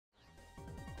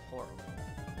horrible.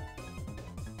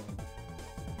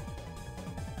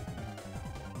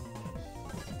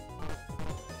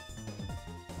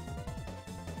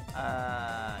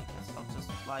 I guess I'll just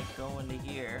like go into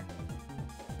here.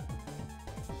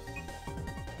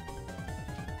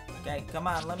 Okay, come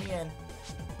on, let me in.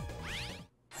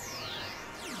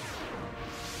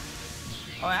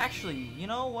 Oh, actually, you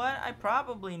know what? I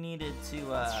probably needed to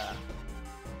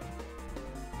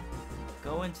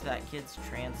go into that kid's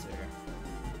trancer.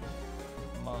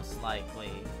 Most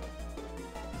likely.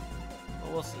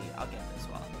 But we'll see. I'll get this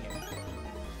while I'm here.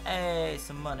 Hey,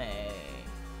 some money.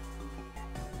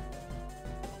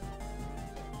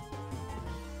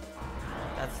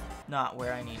 That's not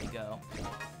where I need to go.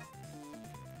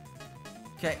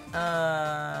 Okay,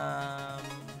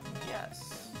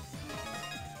 yes.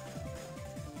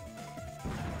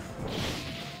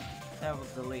 That will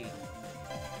delete.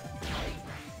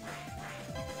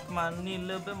 Come on, I need a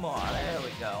little bit more. There we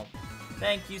go.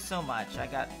 Thank you so much. I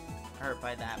got hurt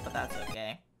by that, but that's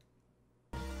okay.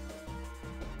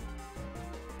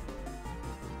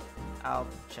 I'll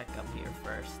check up here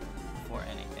first before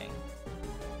anything.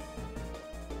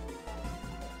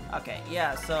 Okay,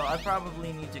 yeah, so I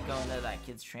probably need to go into that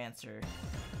kid's trancer.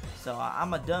 So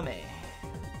I'm a dummy.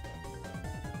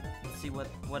 Let's see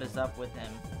what is up with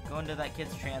him. Go into that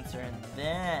kid's trancer and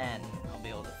then I'll be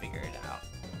able to figure it out.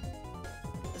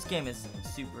 This game is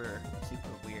super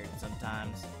weird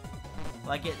sometimes.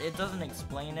 Like it doesn't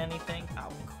explain anything.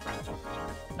 Oh crap.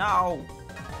 No!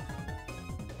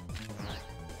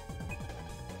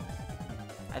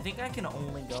 I think I can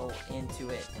only go into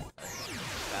it.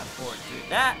 Fast forward to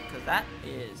that, because that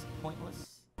is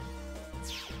pointless.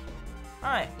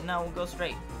 Alright, now we'll go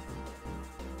straight.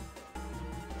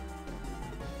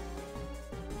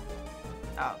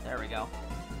 Oh, there we go.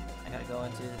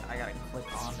 I gotta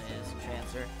click on his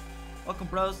trancer. Welcome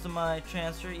bros to my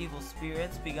trancer, evil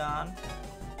spirits, be gone.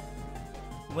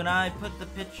 When I put the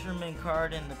pitcherman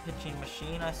card in the pitching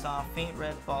machine, I saw a faint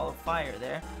red ball of fire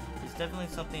there. There's definitely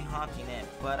something haunting it,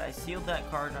 but I sealed that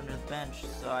card under the bench,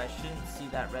 so I shouldn't see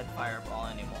that red fireball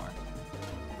anymore.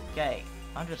 Okay,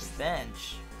 under the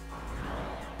bench.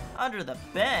 Under the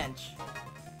bench?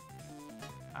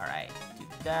 Alright, do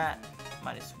that.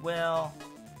 Might as well.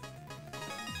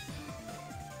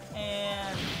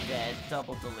 And dead,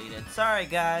 double deleted. Sorry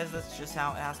guys, that's just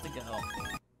how it has to go.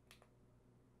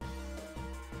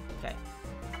 Okay.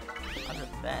 Under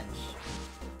the bench.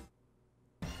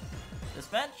 This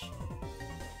bench?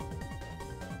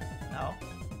 No.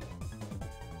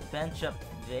 Bench up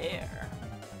there.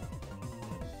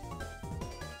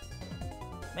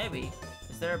 Maybe.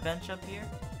 Is there a bench up here?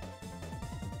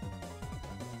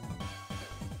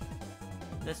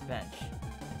 This bench.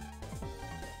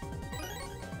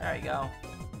 There you go.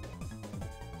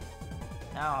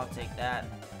 Now I'll take that.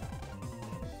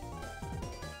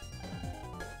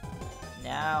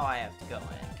 Now I have to go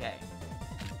in. Okay.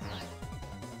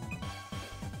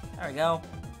 There we go.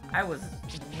 I was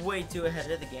way too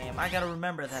ahead of the game. I gotta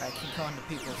remember that I can go into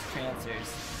people's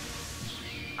trancers.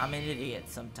 I'm an idiot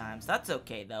sometimes. That's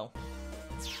okay though.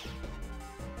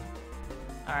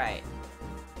 Alright.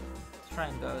 Let's try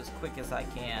and go as quick as I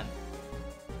can.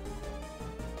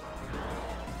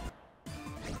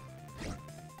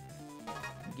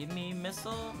 Give me a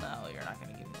missile? No, you're not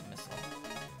gonna give me a missile.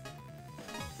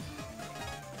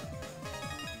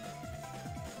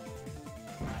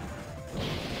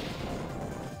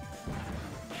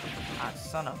 Ah,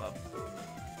 son of a...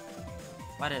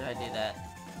 Why did I do that?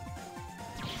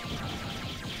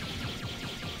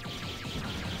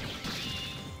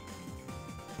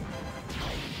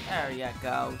 There you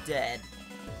go, dead.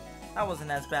 That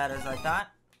wasn't as bad as I thought.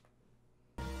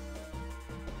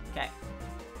 Okay.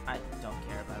 I don't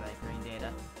care about that green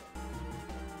data.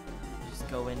 Just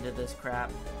go into this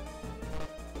crap.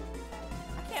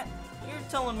 I can't... You're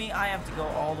telling me I have to go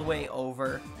all the way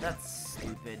over? That's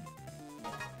stupid.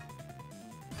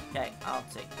 Okay, I'll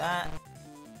take that.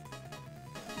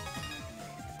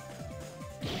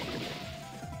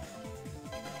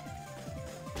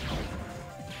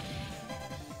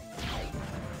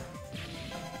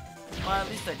 Well, at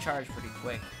least I charge pretty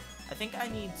quick. I think I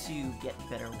need to get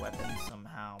better weapons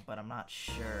somehow, but I'm not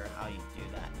sure how you do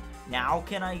that. Now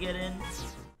can I get in?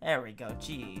 There we go,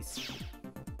 jeez.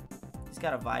 He's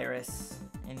got a virus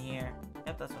in here.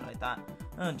 Yep, that's what I thought.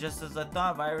 Just as I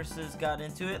thought, viruses got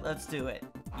into it. Let's do it.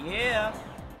 Yeah!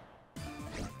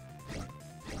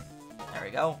 There we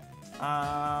go. Do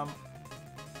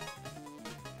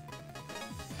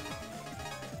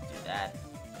that.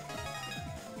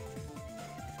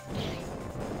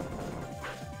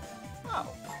 Oh.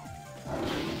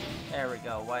 There we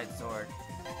go, wide sword.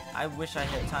 I wish I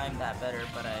had timed that better,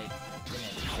 but I didn't,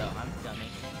 so I'm a dummy.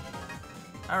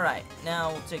 Alright,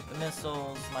 now we'll take the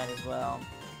missiles, might as well.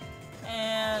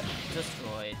 And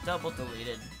destroyed, double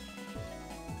deleted.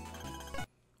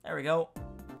 There we go.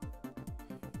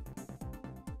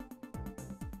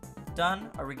 Done?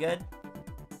 Are we good?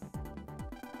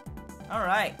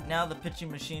 Alright, now the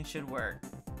pitching machine should work.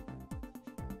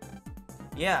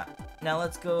 Yeah, now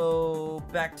let's go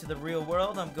back to the real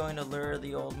world. I'm going to lure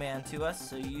the old man to us,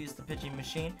 so you use the pitching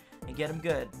machine and get him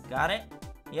good. Got it?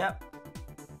 Yep.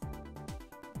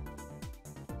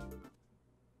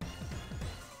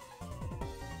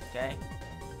 Okay.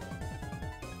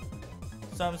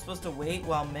 So I'm supposed to wait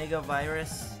while Mega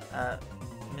Virus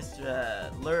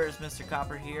lures Mr.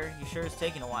 Copper here. He sure is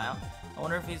taking a while. I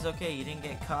wonder if he's okay. He didn't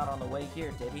get caught on the way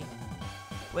here, did he?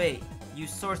 Wait, you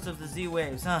source of the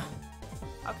Z-Waves, huh?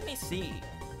 How can he see?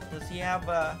 Does he have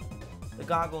the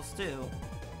goggles too?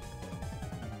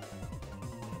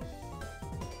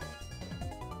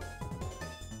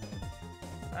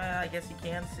 I guess he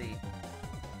can see.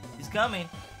 He's coming.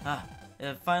 Ah,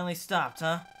 it finally stopped,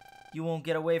 huh? You won't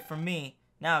get away from me.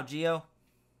 Now, Geo.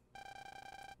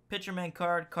 Pitcherman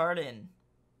card in.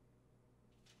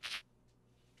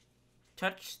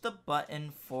 Touch the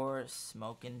button for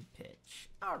smoke and pitch.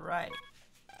 Alright.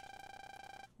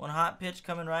 One hot pitch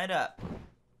coming right up.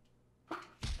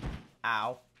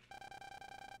 Ow.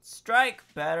 Strike,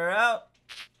 batter out.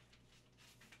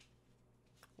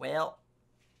 Well,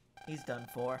 he's done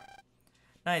for.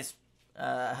 Nice.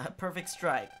 Perfect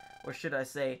strike. Or should I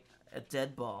say, a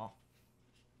dead ball.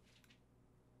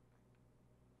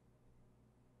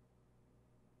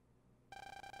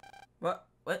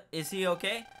 What? Is he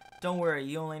okay? Don't worry,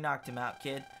 you only knocked him out,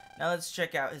 kid. Now let's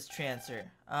check out his transfer.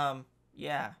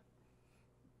 Yeah.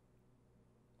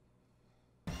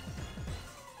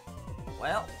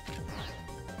 Well.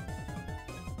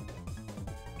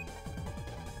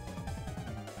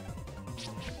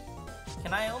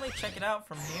 Can I only check it out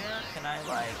from here? Can I,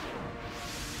 like...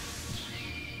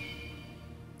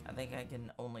 I think I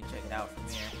can only check it out from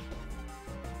here.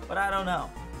 But I don't know.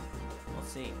 We'll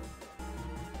see.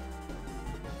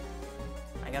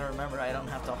 I gotta remember, I don't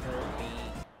have to hold B.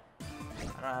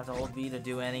 I don't have to hold B to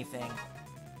do anything.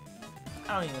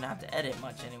 I don't even have to edit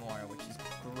much anymore, which is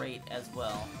great as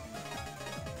well.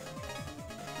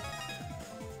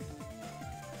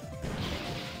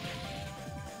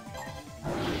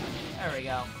 There we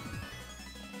go.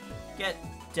 Get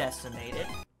decimated.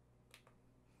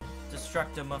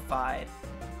 Destructimified.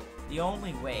 The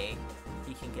only way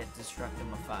he can get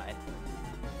destructimified.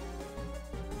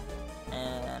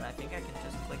 And I think I can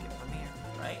just click it from here,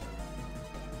 right?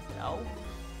 No?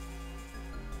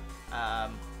 I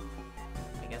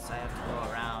guess I have to go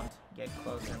around, get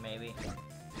closer maybe.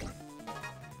 There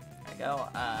we go,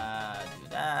 do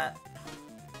that.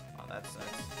 Oh, that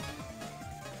sucks.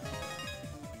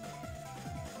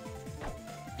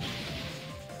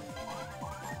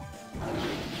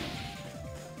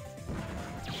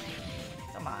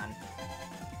 Come on.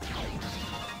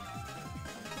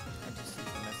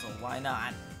 Why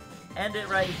not? End it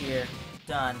right here.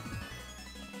 Done.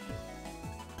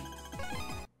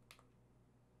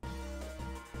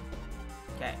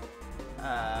 Okay.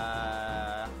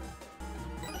 Can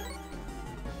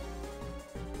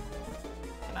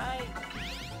I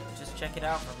just check it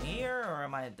out from here, or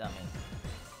am I a dummy?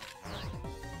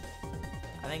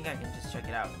 I think I can just check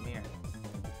it out from here.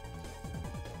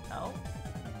 No?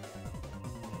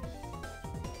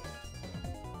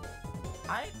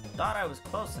 I thought I was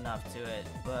close enough to it,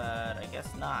 but I guess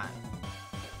not.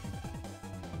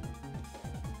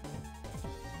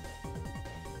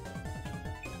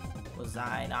 Was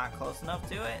I not close enough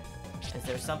to it? Is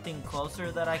there something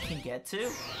closer that I can get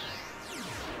to?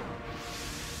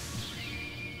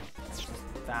 Let's just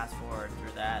fast forward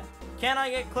through that. Can I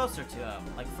get closer to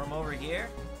him? Like from over here?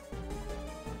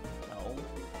 No.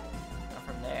 Not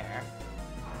from there.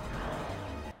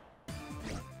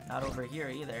 Not over here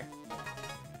either.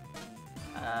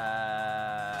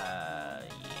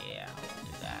 Yeah, we'll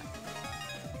do that.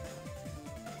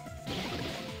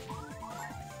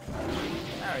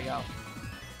 There we go.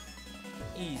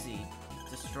 Easy.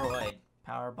 Destroyed.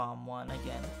 Powerbomb 1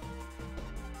 again.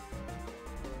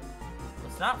 Well,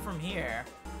 it's not from here.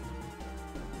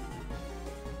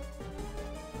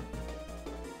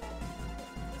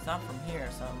 It's not from here,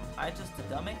 so am I just a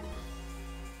dummy?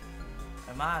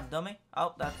 Am I a dummy?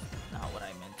 Oh, that's not what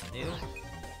I meant to do.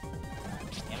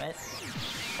 Damn it.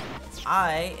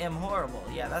 I am horrible.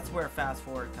 Yeah, that's where fast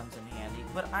forward comes in handy.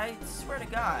 But I swear to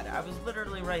God, I was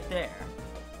literally right there.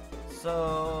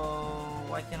 So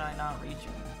why can I not reach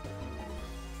him?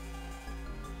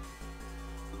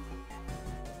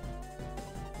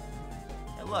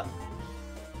 look.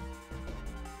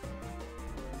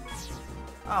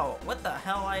 Oh, what the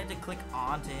hell? I had to click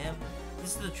onto him.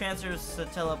 This is the transfer of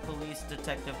Satella Police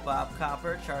Detective Bob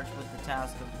Copper, charged with the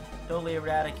task of totally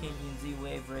eradicating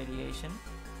Z-wave radiation.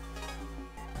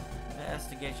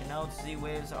 Investigation notes: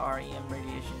 Z-waves are EM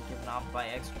radiation given off by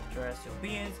extraterrestrial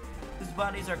beings whose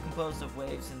bodies are composed of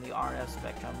waves in the RF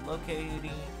spectrum,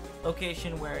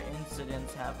 location where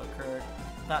incidents have occurred,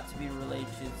 thought to be related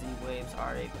to Z-waves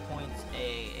are a points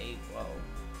A, whoa,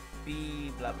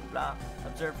 B, blah blah blah,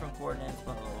 observed from coordinates,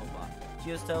 blah blah blah blah.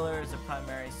 Geostellar is a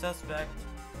primary suspect.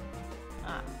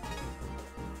 Ah.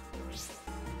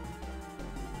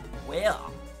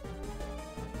 Well.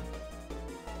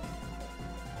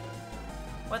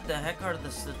 What the heck are the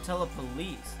Satella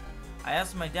Police? I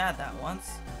asked my dad that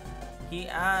once. He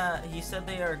said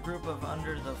they are a group of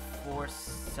under the force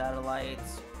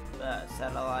satellites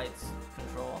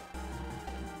control.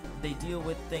 They deal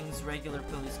with things regular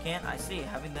police can't. I see.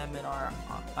 Having them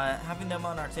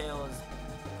on our tail is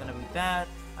gonna be bad.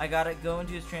 I gotta go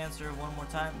into his transfer one more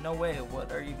time. No way.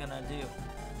 What are you gonna do?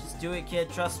 Just do it, kid.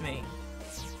 Trust me.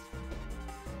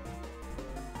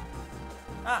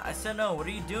 Ah, I said no. What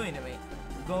are you doing to me?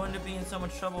 We're going to be in so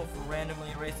much trouble for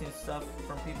randomly erasing stuff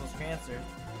from people's transfers.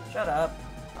 Shut up.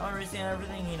 I'm erasing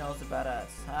everything he knows about us.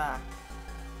 Ah.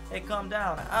 Hey, calm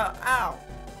down. Ow, ow.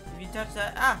 If you touch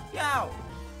that, yow.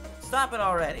 Stop it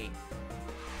already.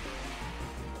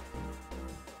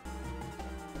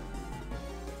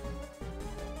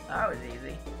 That was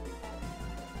easy.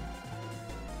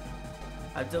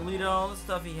 I've deleted all the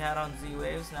stuff he had on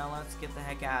Z-Waves. Now let's get the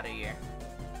heck out of here.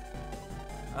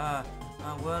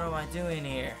 What am I doing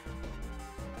here?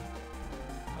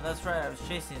 Oh, that's right, I was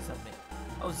chasing something.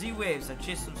 Oh, Z-Waves, I've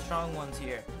chased some strong ones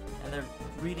here. And their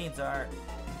readings are...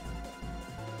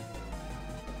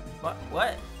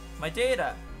 What? My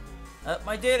data!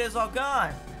 My data is all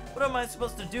gone! What am I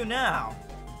supposed to do now?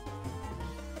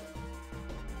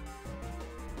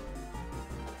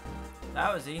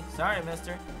 That was he. Sorry,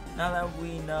 mister. Now that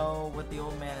we know what the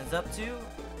old man is up to,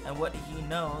 and what he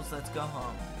knows, let's go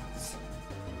home.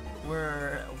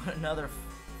 What another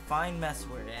fine mess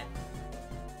we're in.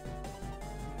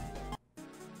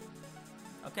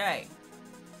 Okay.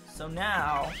 So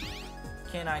now,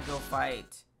 can I go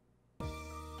fight the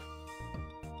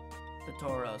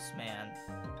Tauros man?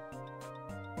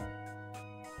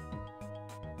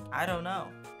 I don't know.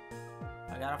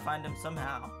 I gotta find him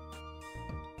somehow.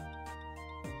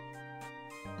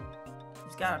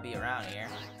 He's gotta be around here.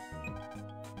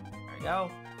 There we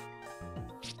go.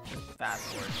 Fast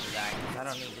forward to that, because I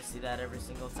don't need to see that every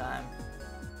single time.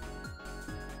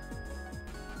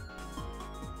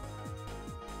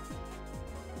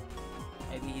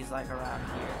 Maybe he's like around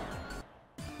here.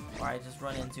 Or I just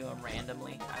run into him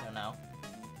randomly. I don't know.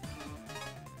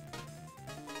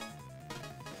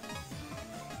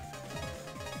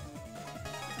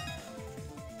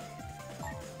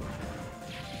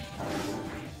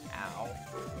 Ow.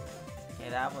 Okay,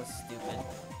 that was stupid.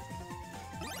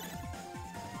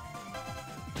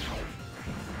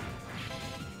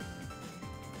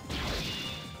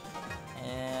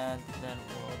 And then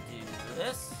we'll do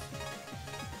this.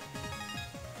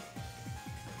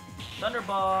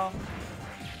 Thunderball.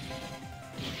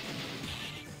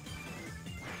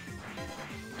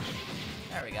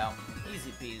 There we go.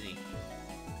 Easy peasy.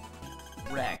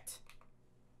 Wrecked.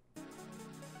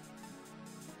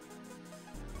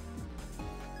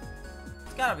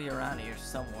 It's gotta be around here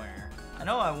somewhere. I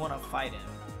know I want to fight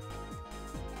him.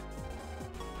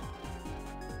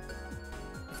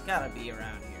 It's gotta be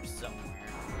around here somewhere.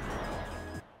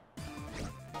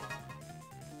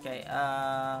 Okay,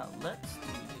 let's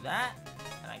do that.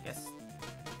 And I guess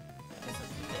let's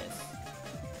do this.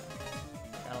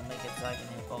 That'll make it so I can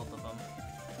hit both of them.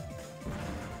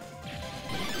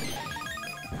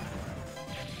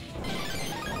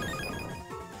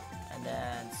 And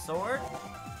then sword.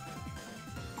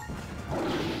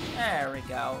 There we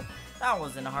go. That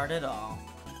wasn't hard at all.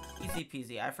 Easy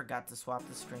peasy. I forgot to swap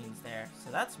the screens there,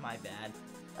 so that's my bad.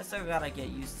 I still gotta get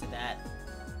used to that.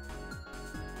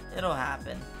 It'll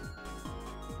happen.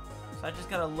 So I just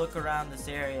gotta look around this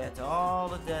area to all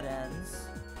the dead ends.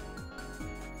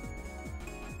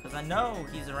 Because I know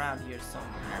he's around here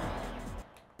somewhere.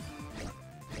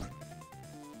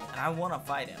 And I want to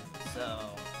fight him, so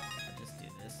I just do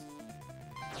this.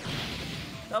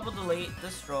 Double delete,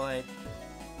 destroyed.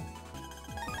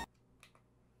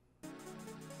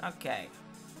 Okay.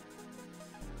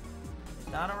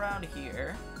 He's not around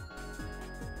here.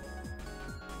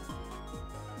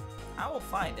 I will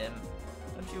find him.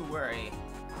 Don't you worry.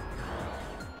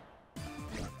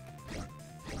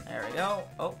 There we go.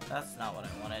 Oh, that's not what I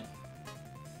wanted.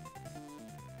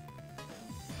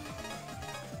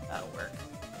 That'll work.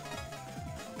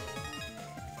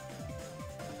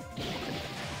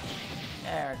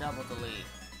 There, double delete.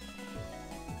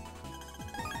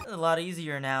 It's a lot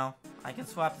easier now. I can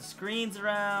swap the screens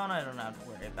around. I don't have to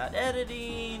worry about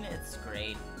editing. It's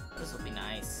great. This will be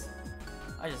nice.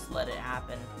 I just let it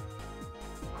happen.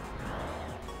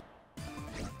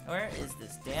 Where is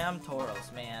this damn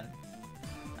Tauros, man?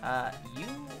 You,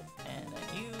 and then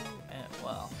you, and,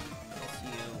 well, it's you.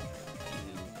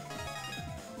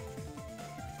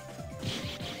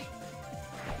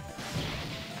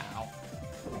 Ow.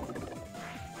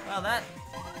 Well, that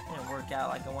didn't work out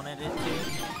like I wanted it to.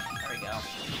 There we go.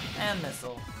 And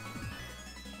missile.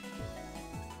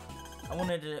 I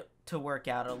wanted it to work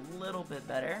out a little bit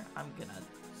better. I'm gonna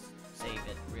save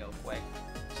it real quick.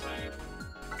 Save.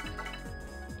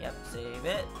 Yep, save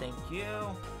it. Thank you.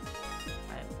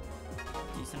 I have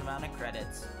a decent amount of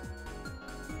credits.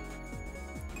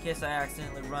 In case I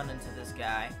accidentally run into this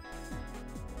guy.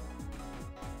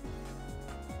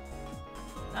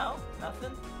 No?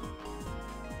 Nothing?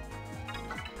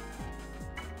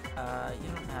 You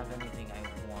don't have anything I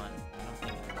want. I don't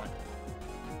think I want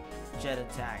jet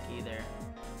attack either.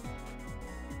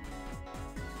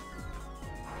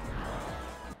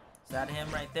 Is that him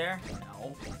right there?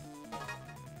 No.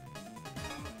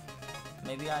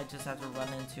 Maybe I just have to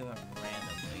run into him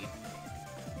randomly.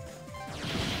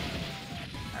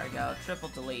 There we go. Triple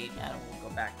delete, and we'll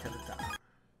go back to the top.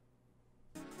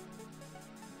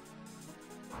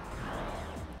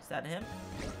 Is that him?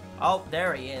 Oh,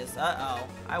 there he is. Uh-oh.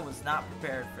 I was not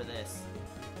prepared for this.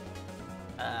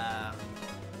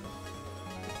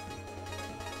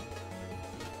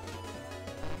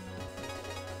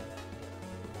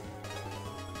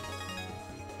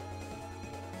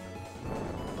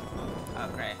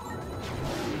 Okay.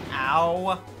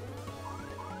 Ow.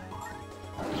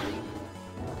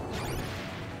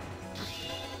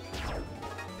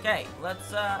 Okay,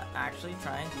 let's actually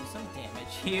try and do some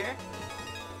damage here.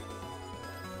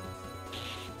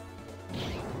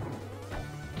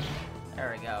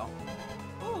 There we go.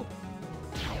 Ooh.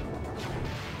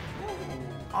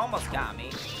 Almost got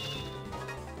me.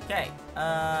 Okay,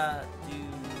 do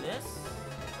this.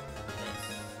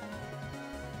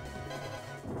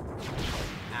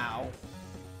 Ow.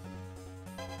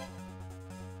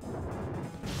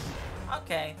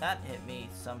 Okay, that hit me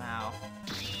somehow.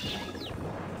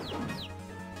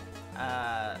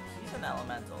 He's an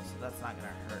elemental, so that's not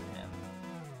gonna hurt him.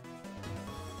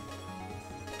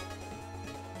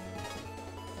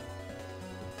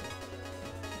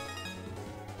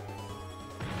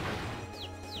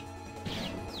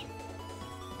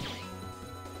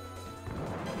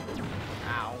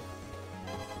 Ow.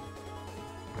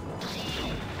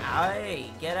 Hey,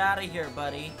 get out of here,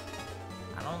 buddy.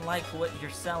 I don't like what you're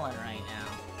selling right now.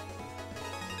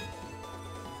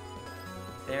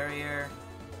 Barrier.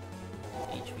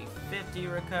 HP 50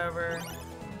 recover.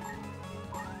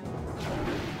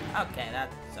 Okay,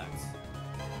 that sucks.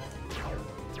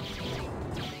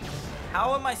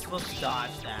 How am I supposed to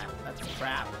dodge that? That's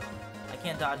crap. I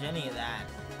can't dodge any of that.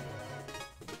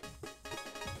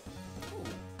 Ooh,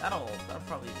 that'll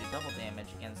probably do double damage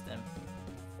against him.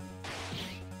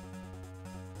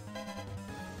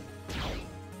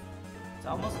 It's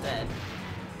almost dead.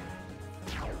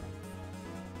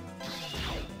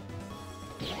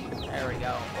 There we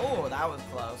go. Oh, that was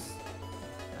close.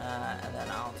 And then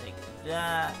I'll take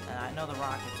that. And I know the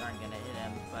rockets aren't gonna hit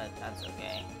him, but that's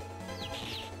okay.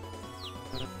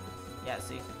 Yeah,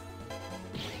 see?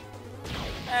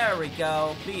 There we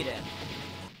go. Beat him.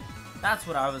 That's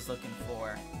what I was looking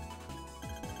for.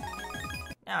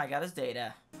 Now I got his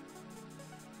data.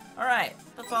 Alright,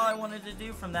 that's all I wanted to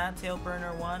do from that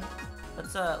Tailburner one.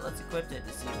 Let's equip it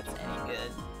to see if it's any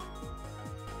good.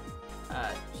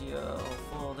 Geo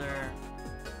folder.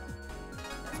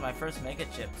 That's my first mega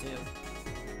chip too.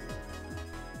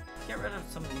 Get rid of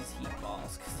some of these heat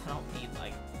balls because I don't need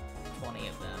like 20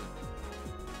 of them.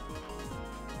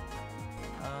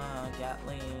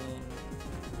 Gatling.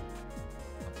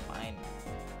 Fine.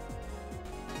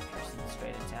 Piercing,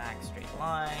 straight attack, straight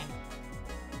line.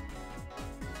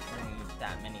 I don't use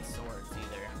that many swords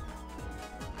either.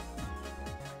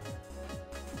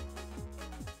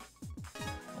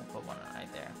 We'll put one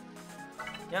right there.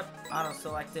 Yep, auto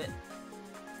select it.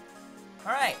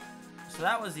 Alright, so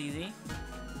that was easy.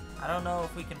 I don't know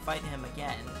if we can fight him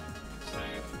again.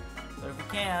 But if we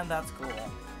can, that's cool.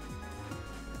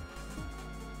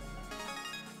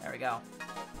 There we go.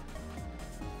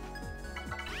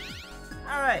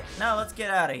 Alright, now let's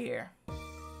get out of here. We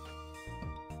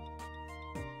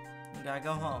gotta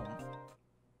go home.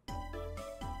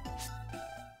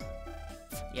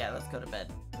 Yeah, let's go to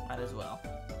bed. Might as well.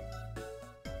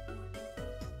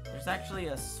 There's actually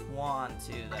a swan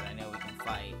too that I know we can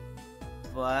fight,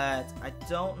 but I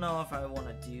don't know if I want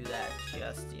to do that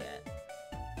just yet.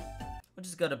 We'll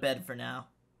just go to bed for now.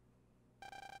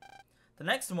 The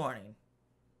next morning,